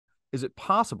Is it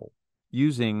possible,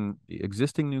 using the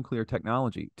existing nuclear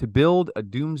technology, to build a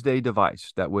doomsday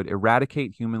device that would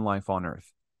eradicate human life on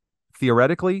Earth?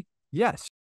 Theoretically, yes.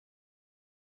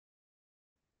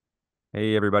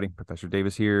 Hey, everybody. Professor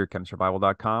Davis here,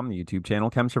 chemsurvival.com, the YouTube channel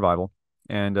ChemSurvival.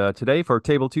 And today, for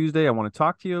Table Tuesday, I want to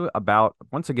talk to you about,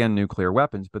 once again, nuclear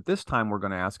weapons, but this time we're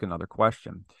going to ask another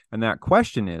question. And that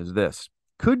question is this: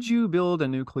 could you build a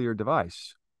nuclear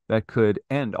device that could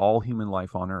end all human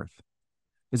life on Earth?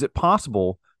 Is it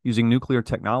possible, using nuclear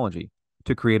technology,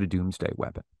 to create a doomsday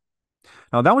weapon?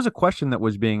 Now, that was a question that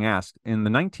was being asked in the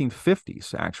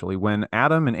 1950s, actually, when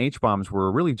atom and H bombs were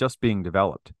really just being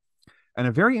developed. And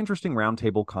a very interesting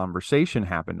roundtable conversation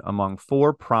happened among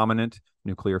four prominent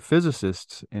nuclear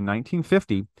physicists in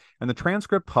 1950, and the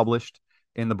transcript published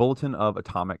in the Bulletin of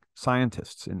Atomic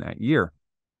Scientists in that year.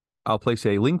 I'll place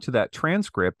a link to that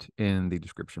transcript in the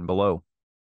description below.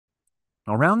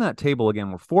 Around that table,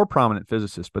 again, were four prominent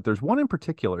physicists, but there's one in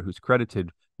particular who's credited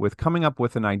with coming up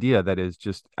with an idea that is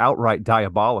just outright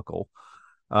diabolical,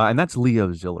 and that's Leo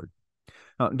Szilard.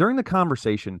 During the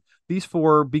conversation, these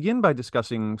four begin by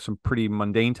discussing some pretty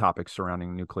mundane topics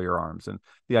surrounding nuclear arms, and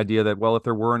the idea that, well, if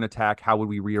there were an attack, how would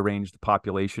we rearrange the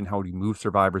population? How would we move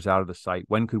survivors out of the site?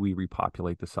 When could we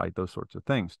repopulate the site? Those sorts of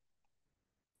things.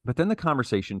 But then the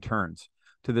conversation turns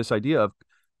to this idea of,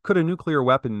 could a nuclear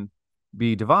weapon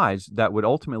be devised that would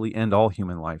ultimately end all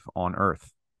human life on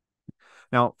Earth?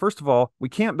 Now, first of all, we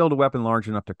can't build a weapon large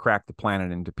enough to crack the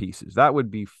planet into pieces. That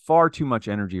would be far too much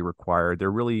energy required.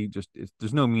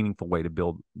 There's no meaningful way to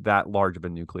build that large of a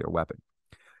nuclear weapon.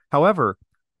 However,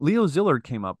 Leo Szilard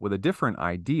came up with a different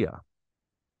idea.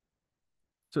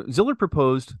 So Szilard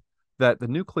proposed that the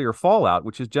nuclear fallout,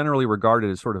 which is generally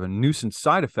regarded as sort of a nuisance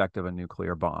side effect of a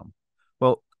nuclear bomb,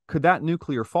 well, could that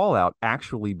nuclear fallout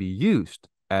actually be used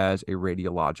as a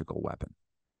radiological weapon?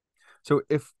 So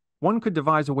if one could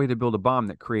devise a way to build a bomb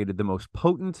that created the most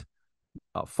potent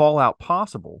fallout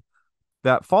possible,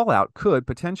 that fallout could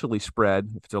potentially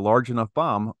spread, if it's a large enough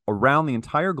bomb, around the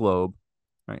entire globe,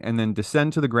 right, and then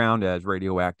descend to the ground as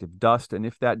radioactive dust. And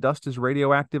if that dust is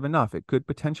radioactive enough, it could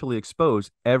potentially expose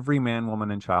every man,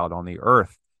 woman, and child on the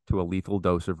Earth to a lethal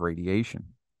dose of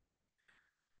radiation.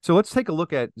 So let's take a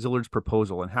look at Ziller's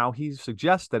proposal and how he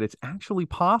suggests that it's actually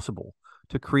possible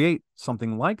to create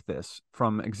something like this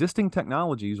from existing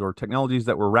technologies, or technologies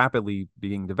that were rapidly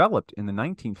being developed in the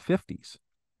 1950s.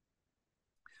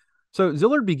 So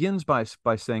Szilard begins by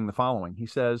saying the following. He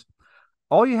says,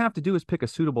 all you have to do is pick a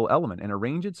suitable element and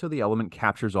arrange it so the element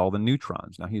captures all the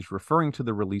neutrons. Now, he's referring to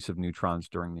the release of neutrons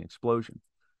during the explosion.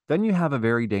 Then you have a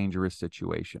very dangerous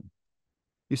situation.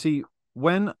 You see,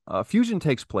 when fusion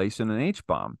takes place in an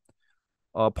H-bomb,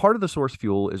 part of the source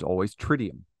fuel is always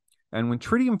tritium. And when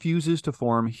tritium fuses to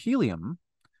form helium,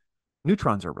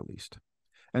 neutrons are released.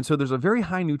 And so there's a very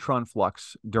high neutron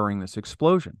flux during this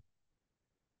explosion.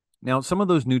 Now, some of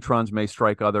those neutrons may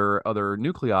strike other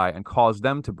nuclei and cause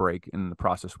them to break in the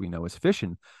process we know as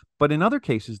fission. But in other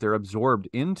cases, they're absorbed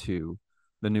into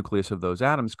the nucleus of those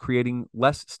atoms, creating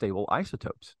less stable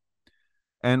isotopes.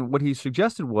 And what he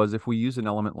suggested was, if we use an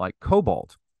element like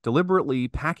cobalt, deliberately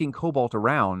packing cobalt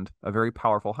around a very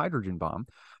powerful hydrogen bomb,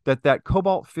 that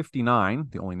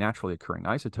cobalt-59, the only naturally occurring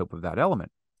isotope of that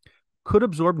element, could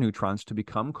absorb neutrons to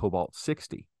become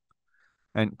cobalt-60.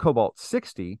 And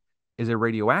cobalt-60 is a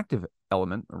radioactive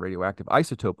element, a radioactive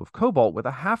isotope of cobalt with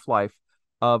a half-life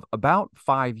of about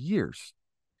 5 years.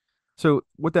 So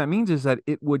what that means is that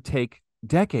it would take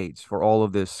decades for all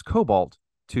of this cobalt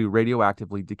to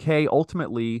radioactively decay,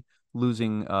 ultimately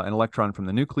losing an electron from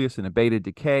the nucleus in a beta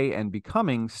decay and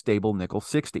becoming stable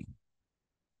nickel-60.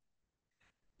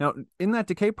 Now, in that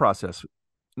decay process,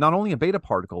 not only a beta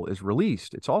particle is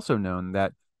released, it's also known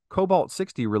that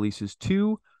cobalt-60 releases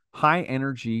two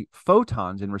high-energy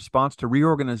photons in response to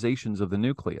reorganizations of the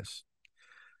nucleus.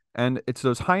 And it's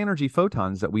those high-energy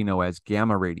photons that we know as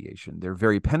gamma radiation. They're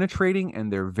very penetrating and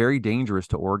they're very dangerous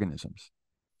to organisms.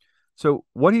 So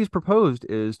what he's proposed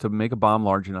is to make a bomb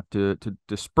large enough to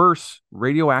disperse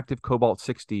radioactive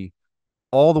cobalt-60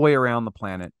 all the way around the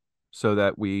planet, so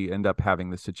that we end up having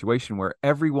this situation where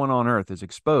everyone on Earth is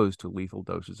exposed to lethal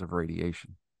doses of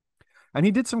radiation. And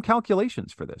he did some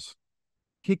calculations for this.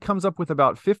 He comes up with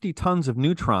about 50 tons of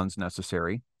neutrons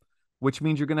necessary, which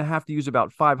means you're going to have to use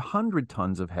about 500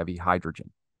 tons of heavy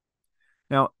hydrogen.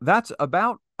 Now, that's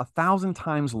about 1,000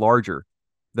 times larger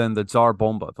than the Tsar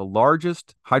Bomba, the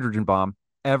largest hydrogen bomb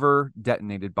ever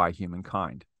detonated by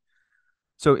humankind.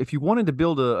 So if you wanted to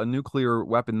build a nuclear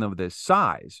weapon of this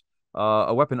size,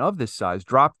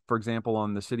 dropped, for example,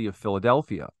 on the city of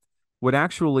Philadelphia, would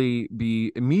actually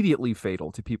be immediately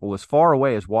fatal to people as far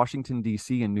away as Washington,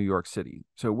 D.C. and New York City.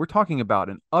 So we're talking about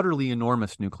an utterly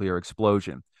enormous nuclear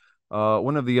explosion.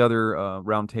 One of the other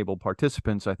roundtable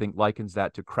participants, I think, likens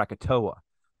that to Krakatoa,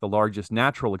 the largest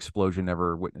natural explosion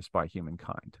ever witnessed by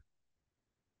humankind.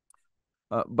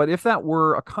 But if that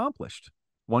were accomplished,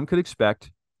 one could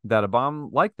expect that a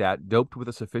bomb like that, doped with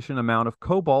a sufficient amount of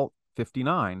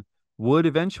Cobalt-59, would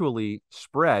eventually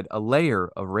spread a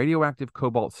layer of radioactive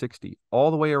Cobalt-60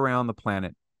 all the way around the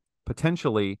planet,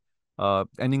 potentially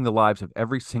ending the lives of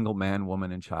every single man,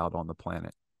 woman, and child on the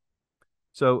planet.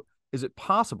 So is it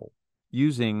possible,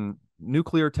 using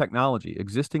nuclear technology,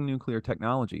 existing nuclear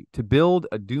technology, to build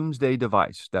a doomsday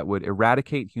device that would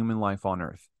eradicate human life on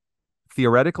Earth?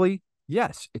 Theoretically,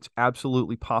 yes, it's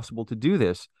absolutely possible to do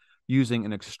this using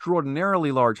an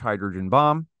extraordinarily large hydrogen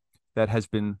bomb that has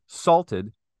been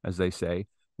salted, as they say,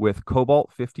 with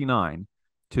Cobalt-59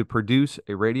 to produce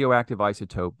a radioactive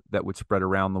isotope that would spread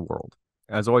around the world.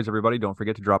 As always, everybody, don't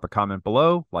forget to drop a comment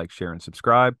below, like, share, and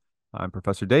subscribe. I'm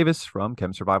Professor Davis from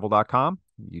ChemSurvival.com,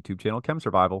 YouTube channel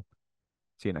ChemSurvival.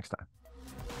 See you next time.